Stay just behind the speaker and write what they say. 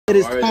It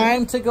is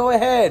time to go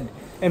ahead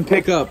and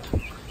pick up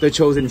the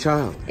chosen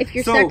child. If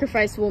your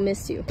sacrifice will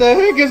miss you. What the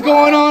heck is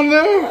going on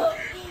there?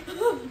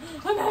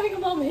 I'm having a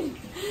moment.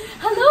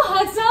 Hello,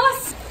 hot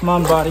sauce. Come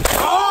on, buddy.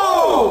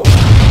 Oh!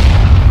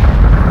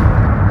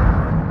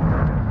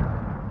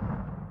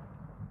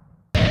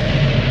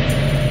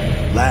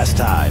 Last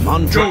time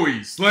on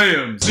Joey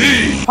Slam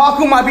Z.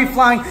 Paco might be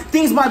flying.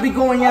 Things might be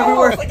going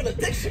everywhere. It's like an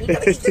addiction. You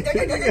gotta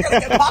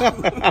get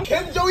Paco.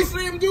 Can Joey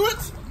Slam do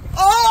it?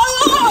 Oh!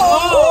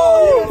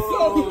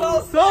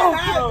 So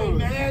happy,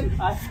 man.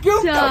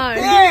 Scoop the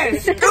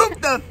fish. Scoop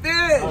the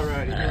fish. All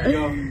right, here we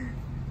go.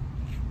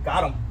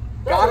 Got him.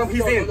 Got him.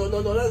 He's in. No,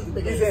 that doesn't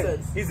make any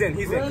sense. He's in.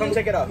 Really? Come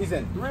check it out. He's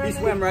in. Really? He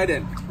swam right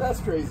in. That's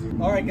crazy.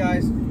 All right,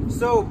 guys.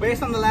 So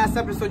based on the last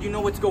episode, you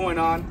know what's going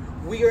on.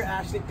 We are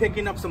actually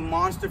picking up some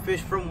monster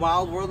fish from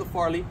Wild World of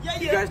Farley. Yeah.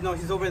 You guys know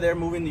he's over there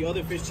moving the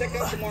other fish. Check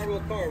out the marble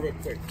car real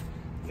quick.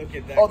 Look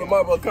at that. Oh, the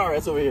marble car.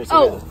 That's over here.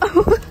 Oh.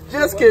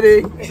 Just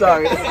kidding.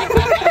 Sorry.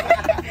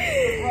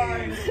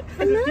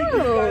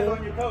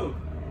 No.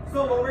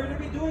 So what we're going to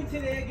be doing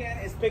today again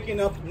is picking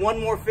up one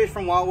more fish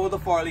from Wild World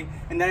of Farley,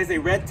 and that is a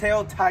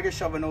red-tailed tiger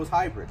shovel-nose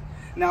hybrid.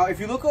 Now, if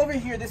you look over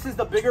here, this is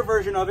the bigger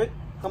version of it.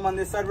 Come on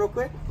this side real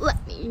quick.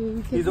 Let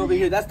me. He's over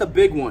here. That's the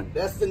big one.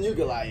 That's the new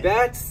Goliath.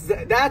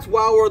 That's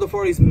Wild World of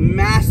Farley's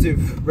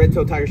massive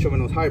red-tailed tiger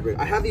shovel-nose hybrid.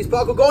 I have these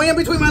Paco going in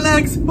between my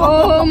legs.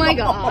 Oh my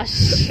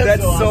gosh.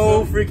 That's so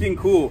so awesome. freaking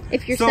cool.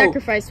 If your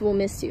sacrifice will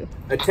miss you.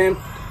 Attempt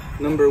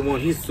number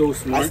one. He's so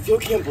smart. I still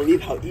can't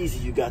believe how easy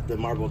you got the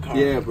marble car.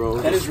 Yeah, bro.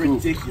 That is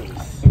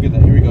ridiculous. Look at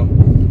that. Here we go.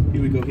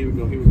 Here we go. Here we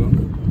go. Here we go.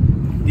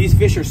 These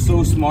fish are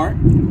so smart.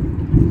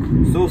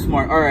 So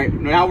smart. All right.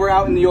 Now we're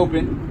out in the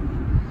open.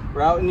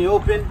 We're out in the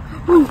open.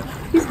 Ooh,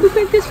 he's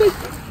moving this way.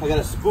 I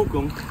gotta spook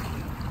them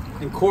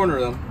and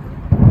corner them.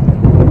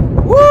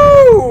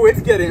 Woo! It's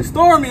getting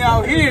stormy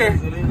out here.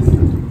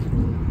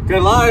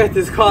 Goliath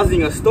is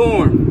causing a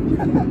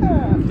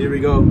storm. Here we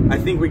go. I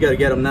think we gotta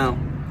get him now.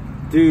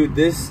 Dude,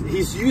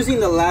 he's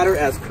using the ladder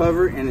as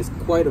cover and it's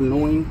quite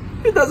annoying.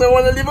 He doesn't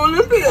want to leave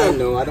Olympia. I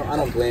know, I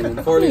don't blame him.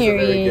 Farley's a Here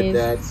very he good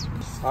dad. is.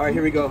 All right,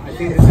 here we go. I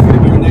think this is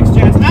gonna be our next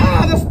chance.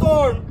 Ah, the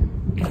storm!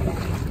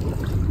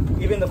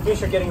 Even the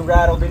fish are getting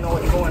rattled. They know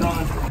what's going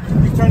on.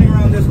 He's turning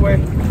around this way.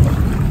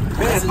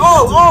 Man,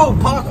 oh,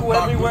 Paco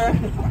everywhere.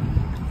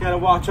 Gotta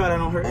watch out. I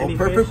don't hurt any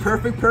fish.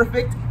 Perfect.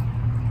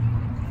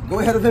 Go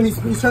ahead of him.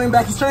 He's turning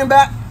back. And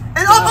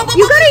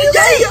You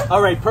got it.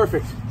 All right,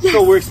 perfect. Yes.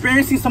 So we're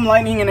experiencing some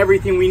lightning and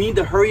everything. We need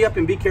to hurry up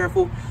and be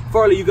careful.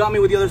 Farley, you got me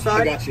with the other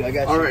side? I got you.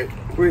 All right.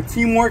 We're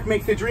teamwork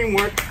makes the dream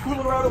work.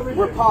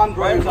 We're pond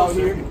brothers out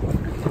here. You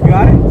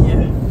got it?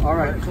 Yeah. All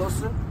right.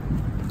 Closer.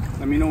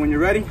 Let me know when you're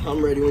ready.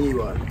 I'm ready when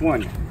you are.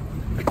 1,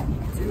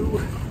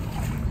 2,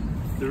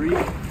 3.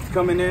 It's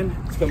coming in.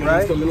 It's coming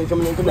right? in. It's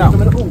coming in. Now.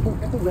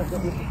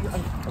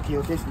 Okay.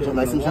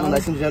 Nice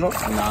and gentle.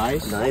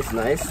 Nice.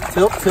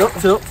 Tilt.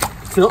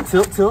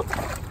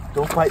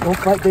 Don't fight,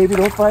 baby.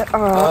 Don't fight.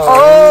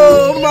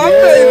 Oh, my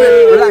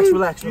baby.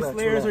 Relax. These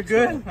layers are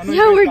good.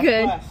 Yeah, we're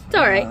good. It's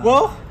all right.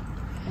 Well,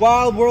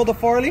 Wild World of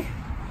Farley,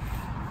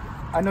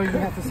 I know you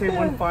have to say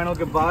one final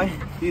goodbye.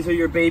 These are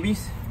your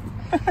babies.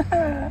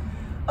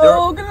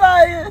 Oh,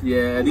 Goliath.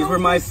 Yeah, these were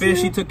my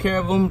fish. He took care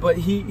of them, but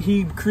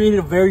he created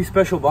a very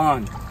special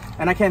bond.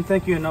 And I can't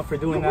thank you enough for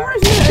doing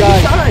that.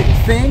 Guys,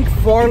 thank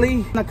Farley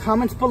in the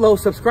comments below.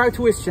 Subscribe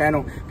to his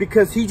channel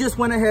because he just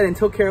went ahead and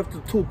took care of the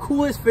 2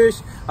 coolest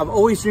fish I've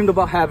always dreamed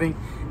about having.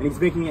 And he's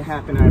making it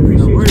happen. I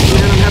appreciate it.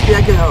 Man, I'm happy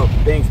I can help.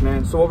 Thanks,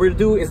 man. So what we're gonna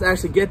do is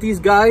actually get these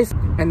guys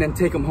and then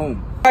take them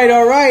home.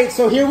 All right.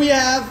 So here we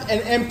have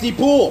an empty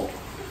pool.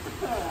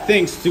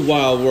 Thanks to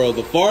Wild World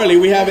of Farley,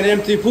 we have an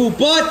empty pool,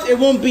 but it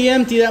won't be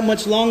empty that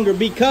much longer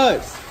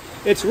because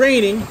it's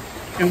raining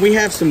and we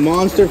have some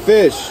monster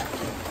fish.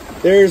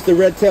 There's the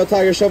red-tailed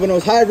tiger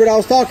shovel-nose hybrid I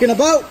was talking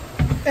about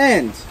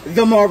and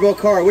the marble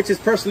car, which is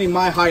personally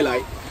my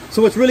highlight.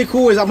 So what's really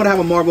cool is I'm gonna have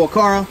a marble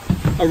car,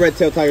 a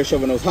red-tailed tiger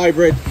shovel-nose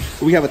hybrid.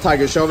 We have a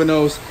tiger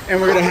shovel-nose,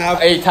 and we're gonna have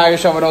a tiger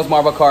shovel-nose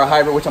marble car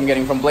hybrid, which I'm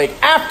getting from Blake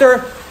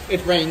after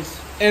it rains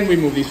and we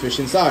move these fish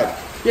inside.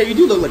 Yeah, you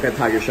do look like a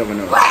tiger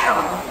shovel-nose.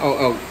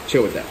 Oh,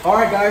 chill with that. All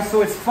right, guys,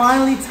 so it's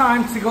finally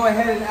time to go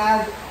ahead and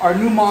add our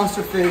new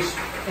monster fish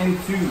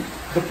into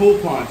the pool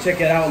pond. Check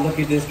it out. Look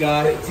at this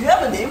guy. Wait, do you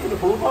have a name for the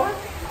pool pond?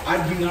 I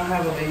do not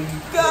have a name.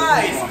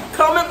 Guys,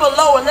 comment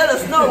below and let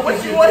us know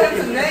what you want him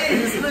to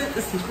name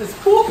this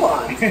pool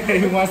pond.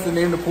 He wants to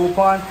name the pool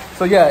pond.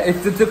 So yeah,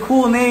 if it's a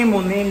cool name,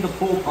 we'll name the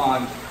pool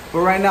pond. But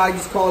right now, I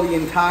just call the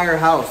entire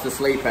house the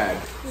sleigh pad.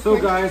 So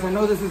guys, I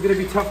know this is gonna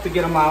be tough to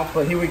get him out,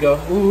 but here we go.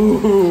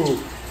 Ooh,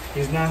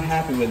 he's not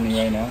happy with me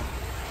right now.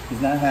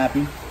 He's not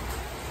happy.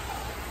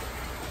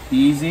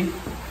 Easy,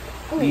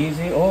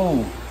 easy.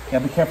 Oh,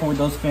 gotta be careful with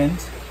those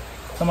fins.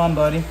 Come on,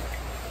 buddy.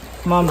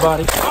 Come on,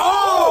 buddy.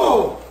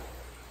 Oh!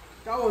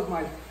 That was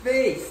my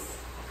face.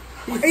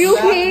 Are you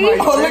okay?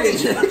 Oh, look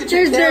at you.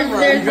 There's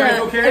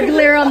a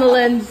glare on the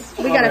lens.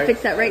 We gotta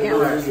fix that right now.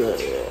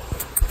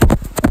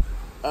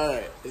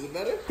 Alright, is it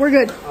better? We're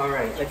good. All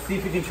right, let's see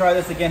if we can try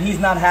this again. He's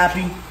not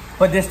happy,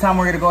 but this time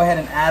we're gonna go ahead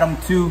and add him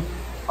to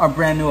our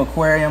brand new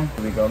aquarium.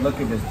 Here we go. Look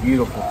at this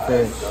beautiful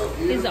fish.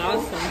 He's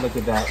awesome. Look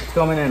at that. It's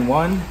coming in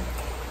 1,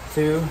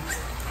 2, 3. Into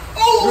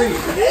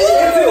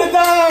the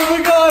dive.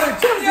 We got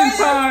it. Just in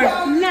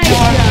time. Nice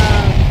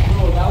job.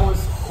 Bro, that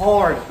was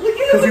hard.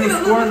 Because he was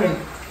squirming.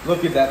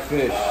 Look at that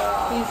fish.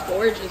 He's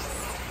gorgeous.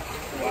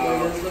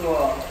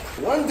 Wow.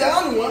 One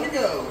down, one to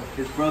go.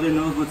 His brother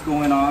knows what's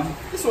going on.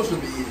 This one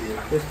should be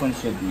easier. This one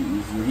should be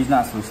easier. He's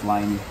not so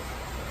slimy.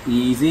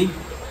 Easy.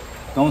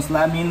 Don't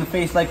slap me in the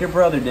face like your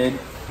brother did.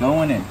 No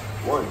one in.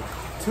 1,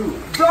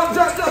 2. Drop.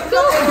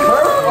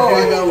 Oh,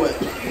 I got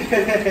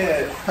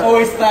wet.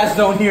 Always splash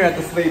zone here at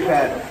the slate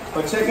pad.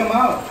 But check him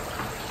out.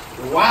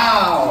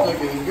 Wow.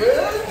 Looking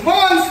good.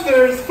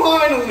 Monsters,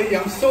 finally.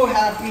 I'm so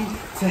happy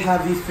to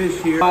have these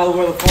fish here. While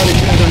we're the party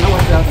fans are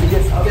north out to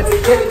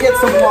get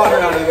some water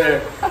out of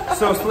there.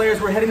 So Slayers,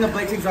 we're heading to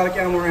Blake's Exotic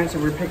Animal Ranch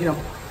and we're picking up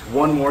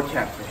one more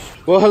catfish.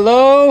 Well,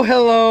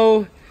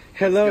 hello.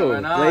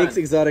 Blake's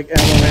Exotic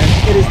Animal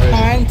Ranch. It is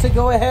time to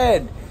go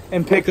ahead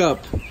and pick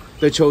up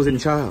the chosen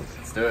child.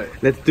 Let's do it.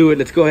 Let's do it.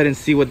 Let's go ahead and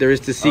see what there is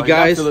to see,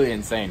 guys. Absolutely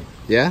insane.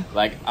 Yeah?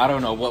 Like, I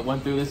don't know what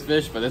went through this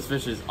fish, but this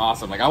fish is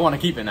awesome. Like, I want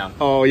to keep it now.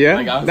 Oh, yeah?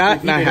 Like,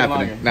 not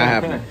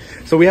happening.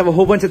 So we have a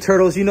whole bunch of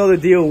turtles. You know the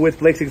deal with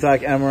Blake's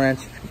Exotic Animal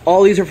Ranch.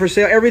 All these are for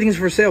sale. Everything's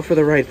for sale for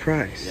the right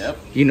price. Yep.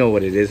 You know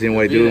what it is and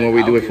what we do and what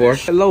we do it for.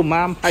 Hello,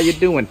 Mom. How you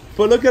doing?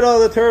 But look at all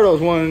the turtles.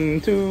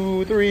 1,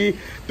 2, 3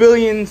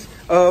 billions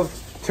of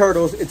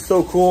turtles. It's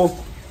so cool.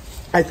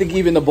 I think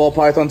even the ball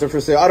pythons are for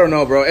sale. I don't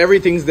know, bro.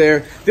 Everything's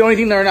there. The only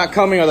thing that are not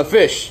coming are the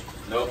fish.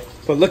 Nope.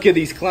 But look at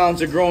these clowns.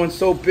 They're growing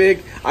so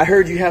big. I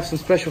heard you have some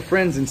special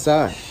friends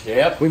inside.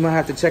 Yep. We might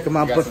have to check them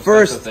out. But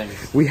first,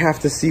 we have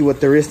to see what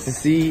there is to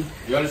see.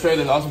 You want to show you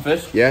this awesome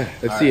fish? Yeah,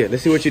 let's see it.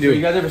 Let's see what you do. So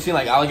you guys ever seen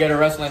like alligator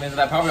wrestling? Isn't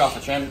that probably off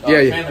the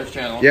Chandler's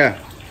channel? Yeah.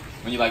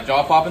 When you like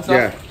jaw pop and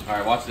stuff? Yeah. All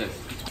right, watch this.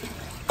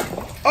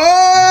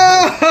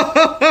 Oh!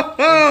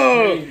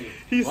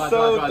 He's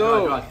so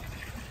dope. Watch.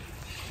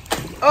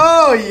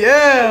 Oh,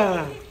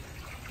 yeah.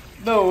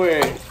 No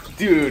way.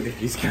 Dude.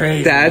 He's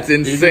crazy. That's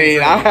insane.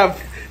 I have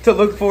to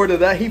look forward to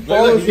that. He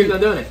follows you. Keep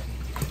on doing it.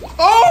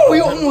 Oh, he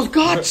almost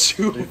got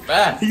you. He's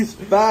fast. He's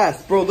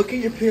fast. Bro, look at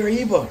your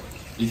Pariba.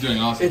 He's doing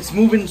awesome. It's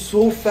moving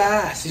so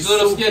fast. He's a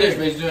little so skittish, big.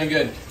 but he's doing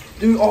good.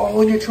 Dude, oh,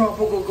 and your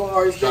tropical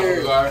guars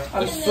there.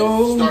 I'm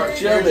so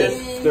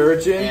jealous.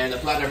 Sturgeon. And the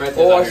platinum red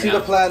tail. Oh, I see the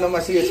platinum.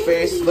 I see his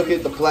face. Look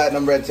at the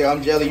platinum red tail.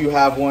 I'm jelly you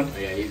have one. Oh,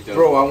 yeah, he's dope.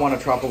 Bro, I want a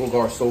tropical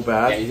gar so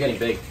bad. Yeah, he's getting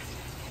big.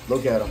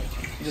 Look at him.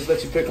 He just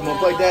lets you pick him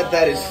up like that.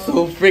 That is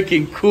so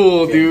freaking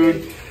cool,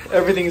 dude.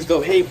 Everything's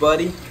dope. Hey,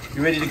 buddy.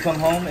 You ready to come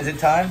home? Is it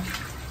time?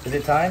 Is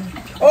it time?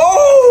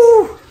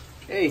 Oh!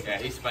 Hey. Yeah,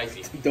 he's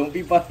spicy. Don't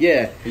be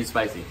yeah. He's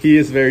spicy. He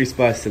is very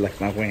spicy like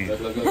my wing.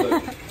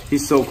 Look.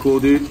 He's so cool,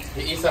 dude.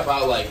 He eats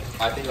about like,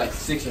 I think like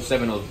 6 or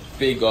 7 of those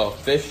big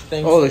fish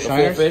things. Oh, the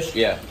shiners? Full fish?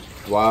 Yeah.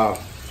 Wow.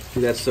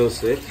 Dude, that's so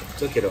sick.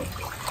 Look at him.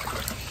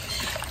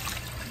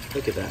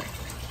 Look at that.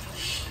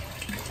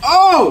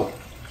 Oh!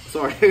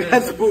 Sorry,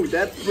 that's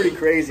pretty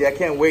crazy. I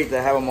can't wait to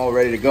have them all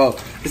ready to go.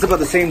 It's about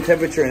the same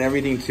temperature and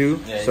everything too.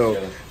 Yeah, so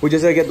we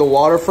just gotta get the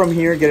water from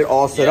here, get it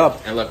all set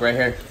up. And look right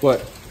here.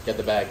 What? Get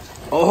the bag.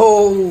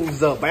 Oh,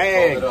 the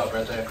bag. Hold it up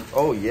right there.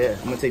 Oh yeah,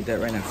 I'm gonna take that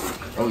right now.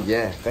 Oh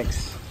yeah,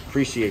 thanks.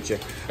 Appreciate you.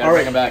 Gotta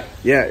bring them back.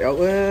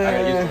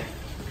 Yeah.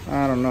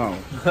 I don't know.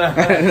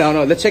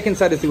 No. Let's check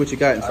inside to see what you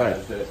got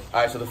inside. All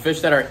right, so the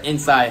fish that are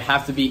inside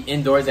have to be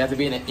indoors. They have to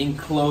be in an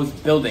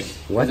enclosed building.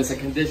 What? It's a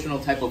conditional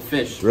type of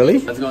fish. Really?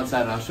 Let's go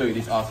inside and I'll show you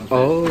these awesome fish.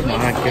 Oh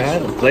my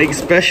God, Blake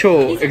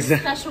special.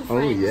 Special friends.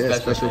 Oh yeah,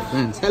 special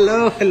friends.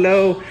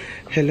 Hello.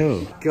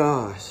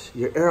 Gosh,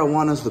 your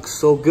arowanas look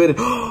so good.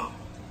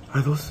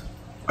 Are those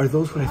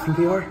what I think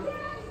they are?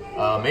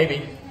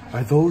 Maybe.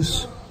 Are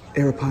those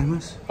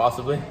arapimas?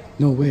 Possibly.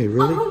 No way,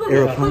 really?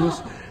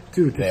 Arapimas?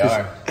 Dude, this is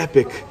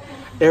epic.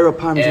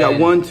 Arapimas, you got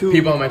 1, 2,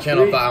 people on my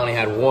channel thought I only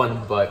had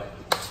 1, but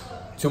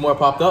 2 more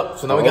popped up,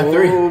 so now we got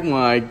 3. Oh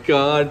my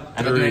God.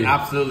 And they're doing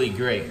absolutely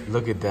great.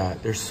 Look at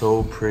that. They're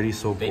so pretty,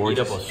 so gorgeous. They eat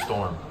up a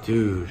storm.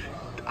 Dude,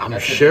 I'm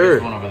That's sure.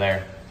 The one over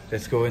there.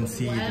 Let's go and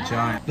see the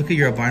giant. Look at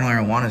your albino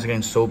arowanas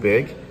getting so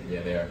big.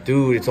 Yeah, they are.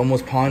 Dude, it's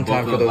almost pond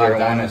time for the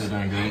arowanas.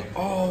 Doing great.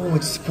 Oh,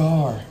 it's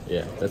Scar.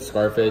 Yeah, that's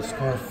Scarface.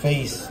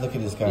 Scarface. Look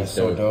at this guy. He's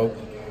so dope.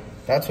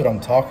 That's what I'm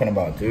talking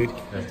about, dude.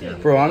 Yeah.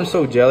 Bro, I'm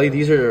so jelly.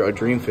 These are a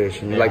dream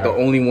fish. And you're like the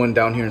only one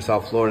down here in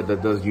South Florida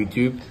that does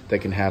YouTube that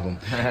can have them.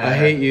 I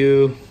hate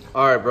you.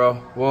 All right,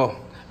 bro. Well,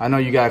 I know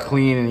you got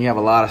clean and you have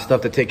a lot of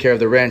stuff to take care of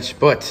the ranch,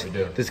 but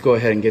let's go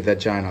ahead and get that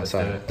giant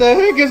outside. What the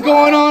heck is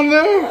going on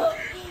there?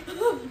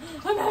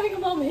 I'm having a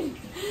moment.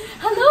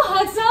 Hello,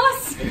 hot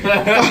sauce.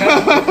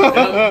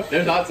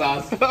 There's hot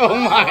sauce. Oh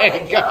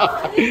my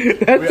God.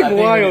 That's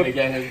wild.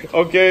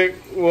 Okay,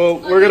 well,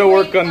 we're going to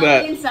work on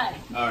that. Inside.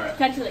 All right.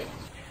 Catch you later.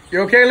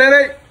 You okay,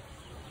 Lily?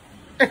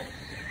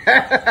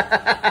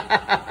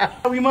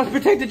 We must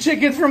protect the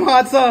chickens from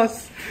hot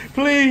sauce.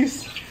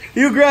 Please.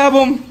 You grab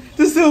them.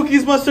 The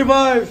Silkies must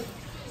survive.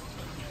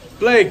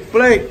 Blake.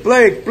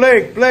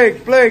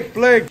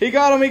 He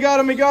got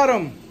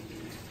him.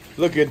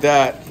 Look at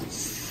that.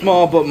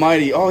 Small but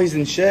mighty. Oh, he's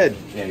in shed.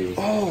 Yeah, he is.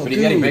 Oh, but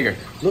he's getting bigger.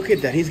 Look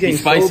at that. He's getting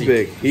spicy. so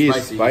big. He's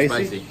spicy.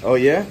 Spicy. Oh,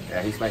 yeah?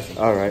 Yeah, he's spicy.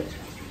 All right.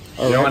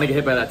 You don't want to get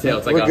hit by that tail.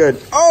 It's like we're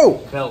good.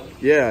 Oh! Belt.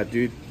 Yeah,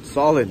 dude.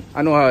 Solid.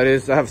 I know how it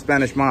is. I have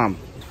Spanish mom.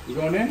 You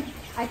going in?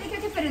 I think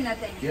I can fit in that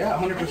thing. Yeah,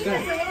 100%. I think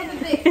that's a little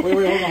bit big. Wait,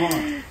 hold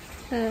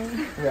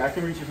on. Yeah, I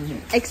can reach it from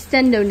here.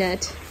 Extendo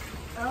net.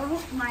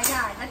 Oh my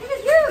god, that thing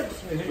is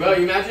huge! Bro,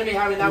 you imagine me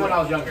having that when I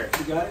was younger.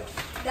 You got it?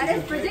 That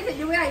is ridiculous.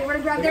 You would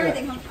have grabbed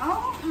everything.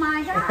 Oh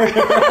my god!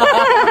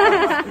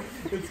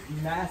 It's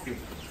massive.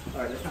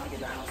 Alright, let's not get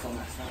that house all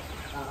messed up.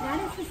 That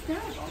is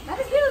hysterical. That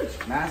is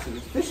huge. Massive.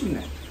 It's fishing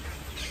net.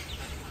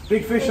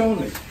 Big fish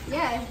only.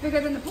 Yeah, it's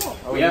bigger than the pool.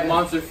 Oh, we have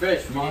monster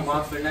fish. We need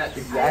monster nets.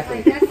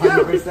 Exactly. Let's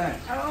go. 100%.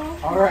 Oh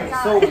my Alright,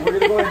 God. so we're going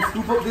to go ahead and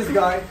scoop up this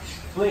guy.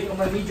 Blake, I'm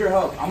going to need your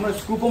help. I'm going to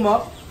scoop him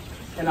up.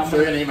 And I'm So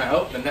you're going to need my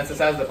help? Then that's the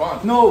size of the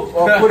pond. No,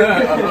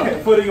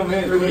 putting them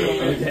in.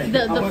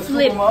 The I'm gonna scoop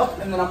flip. them up,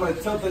 and then I'm gonna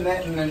tilt the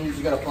net, and then you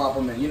just gotta plop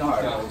them in. You know how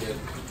it goes.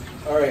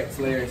 All right,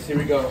 Slayers, here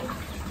we go.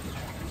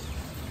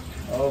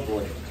 Oh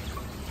boy,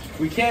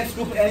 we can't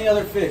scoop any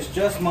other fish,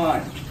 just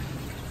mine.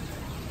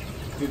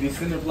 Dude, these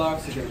cinder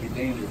blocks are gonna be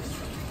dangerous.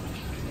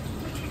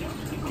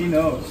 He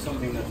knows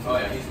something that. Oh,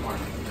 yeah, he's smart.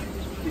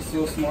 He's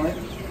so smart.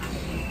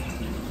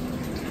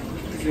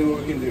 Let's see what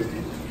we can do.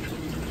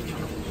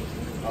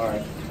 All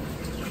right.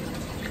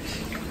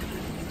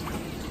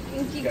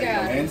 You Got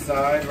got him it.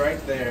 inside,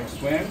 right there.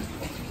 Swim.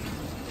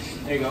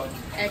 There you go.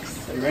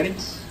 Excellent. Are you ready?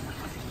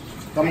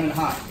 Coming in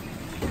hot.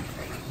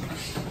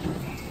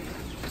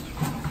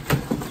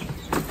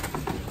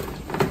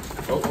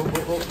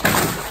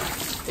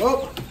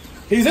 Oh,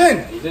 he's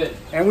in. He did.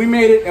 And we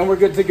made it, and we're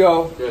good to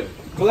go. Good.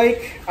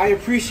 Blake, I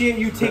appreciate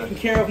you taking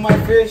care of my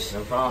fish.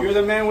 No problem. You're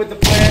the man with the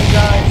plan,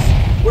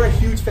 guys. We're a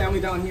huge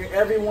family down here.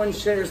 Everyone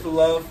shares the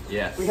love.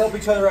 Yes. We help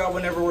each other out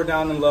whenever we're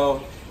down and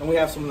low, and we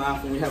have some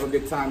laugh, and we have a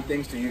good time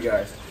thanks to you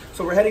guys.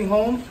 So we're heading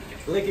home.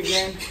 Blake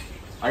again.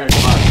 I got to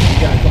come out.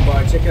 You gotta come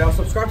by, check it out.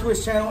 Subscribe to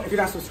his channel. If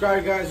you're not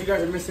subscribed, guys, you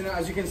guys are missing out.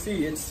 As you can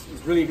see, it's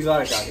really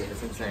exotic out here.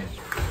 It's insane.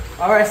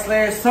 All right,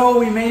 Slayers. So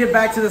we made it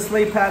back to the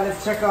sleigh pad.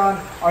 Let's check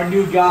on our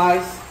new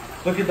guys.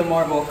 Look at the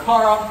marble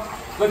cara.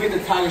 Look at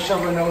the tiger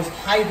shovel nose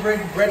hybrid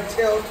red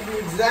tail to be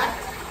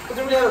exact.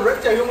 Doesn't really have a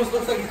red tail. He almost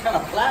looks like he's kind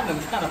of platinum.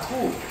 It's kind of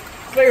cool.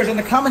 Slayers, in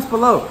the comments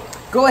below,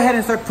 go ahead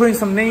and start putting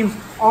some names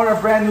on our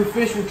brand new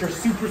fish, which are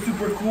super,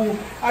 super cool.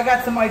 I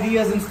got some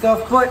ideas and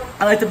stuff, but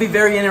I like to be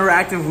very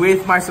interactive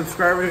with my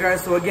subscribers,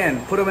 guys. So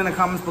again, put them in the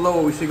comments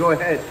below. We should go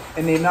ahead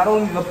and name not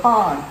only the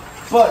pond,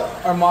 but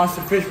our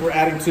monster fish we're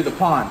adding to the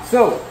pond.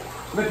 So,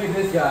 look at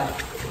this guy.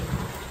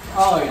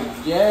 Oh,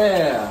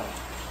 yeah.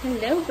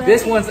 Hello, buddy.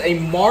 This one's a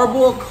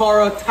marble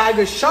cara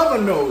tiger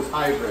shovel nose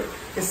hybrid.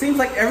 It seems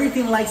like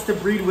everything likes to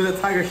breed with a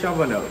tiger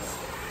shovel nose.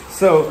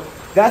 So,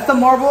 that's the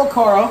marble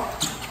cara.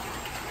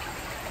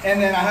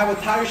 And then I have a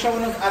tiger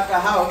shovel nose at the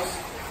house.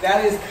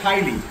 That is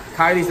Kylie.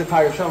 Kylie's the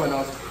tiger shovel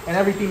nose. And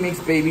everything makes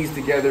babies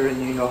together,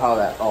 and you know how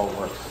that all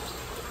works.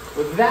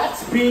 With that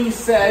being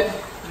said,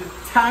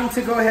 time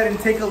to go ahead and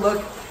take a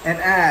look and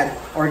add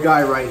our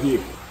guy right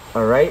here.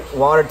 All right,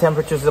 water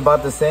temperature is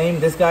about the same.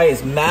 This guy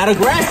is mad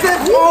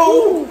aggressive.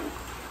 Whoa!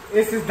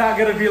 This is not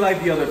gonna be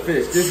like the other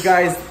fish. This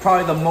guy is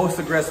probably the most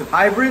aggressive.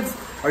 Hybrids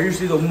are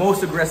usually the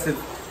most aggressive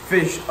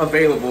fish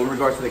available in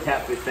regards to the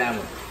catfish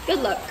family. Good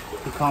luck.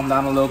 You calm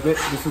down a little bit.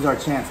 This is our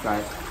chance,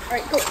 guys. All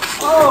right, go.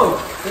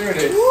 Oh, there it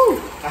is. Woo.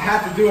 I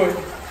have to do it.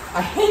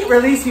 I hate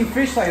releasing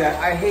fish like that.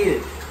 I hate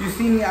it. You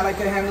see me, I like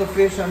to handle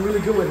fish. I'm really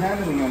good with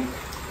handling them,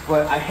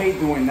 but I hate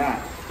doing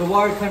that. The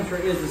water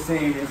temperature is the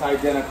same. It's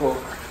identical.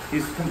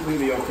 He's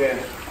completely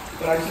okay.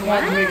 But I just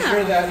wanted to make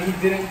sure that he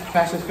didn't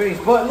catch his face.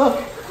 But look,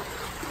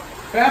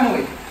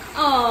 family.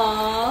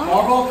 Aww.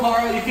 Marble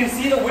cara, you can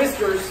see the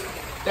whiskers.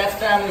 That's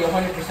family,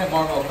 100%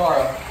 marble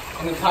cara.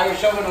 And the tiger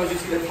shovel nose, you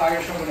see the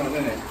tiger shovel nose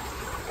in it.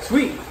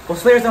 Sweet. Well,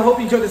 Slayers, I hope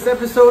you enjoyed this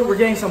episode. We're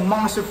getting some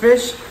monster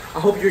fish. I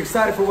hope you're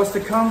excited for what's to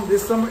come.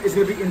 This summer is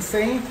going to be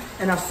insane.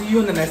 And I'll see you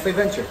in the next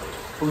adventure.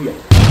 Booyah.